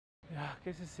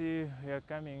KCC, we are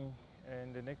coming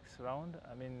in the next round.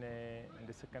 I mean, in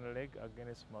the second leg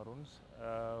against Maroons.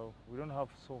 We don't have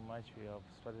so much we have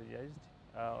strategized,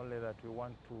 only that we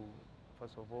want to,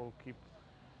 first of all, keep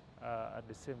at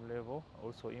the same level,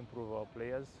 also improve our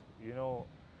players. You know,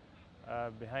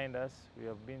 behind us, we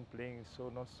have been playing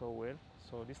not so well.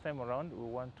 So this time around, we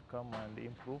want to come and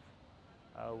improve.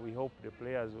 We hope the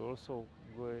players will also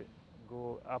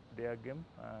go up their game.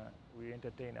 We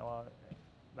entertain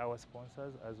our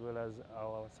sponsors as well as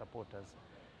our supporters.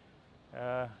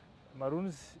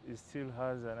 Maroons still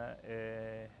has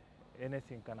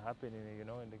anything can happen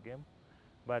in the game,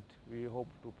 but we hope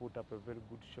to put up a very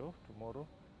good show tomorrow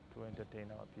to entertain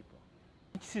our people.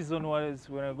 Each season when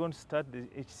we're going to start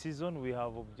each season, we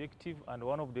have objective, and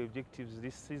one of the objectives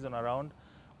this season around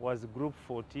was Group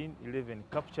 14-11,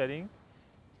 capturing,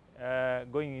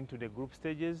 going into the group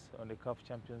stages on the CAF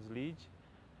Champions League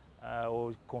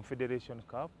or Confederation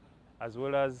Cup, as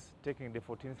well as taking the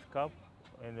 14th Cup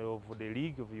of the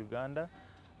League of Uganda,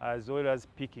 as well as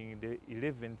picking the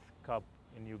 11th Cup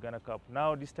in Uganda Cup.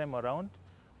 Now this time around,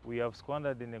 we have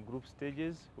squandered in the group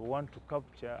stages. We want to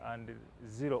capture and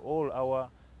zero all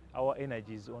our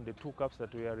energies on the two cups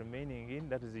that we are remaining in,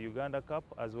 that is the Uganda Cup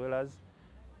as well as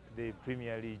the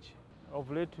Premier League. Of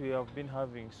late, we have been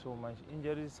having so much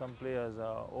injuries. Some players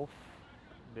are off.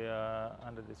 They are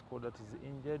under the squad that is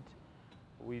injured.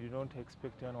 We do not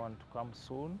expect anyone to come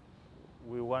soon.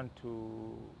 We want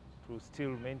to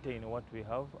still maintain what we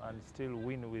have and still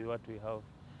win with what we have.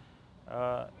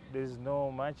 There's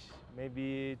no much,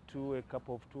 maybe a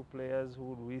couple of two players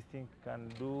who we think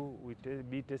can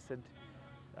be tested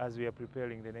as we are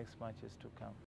preparing the next matches to come.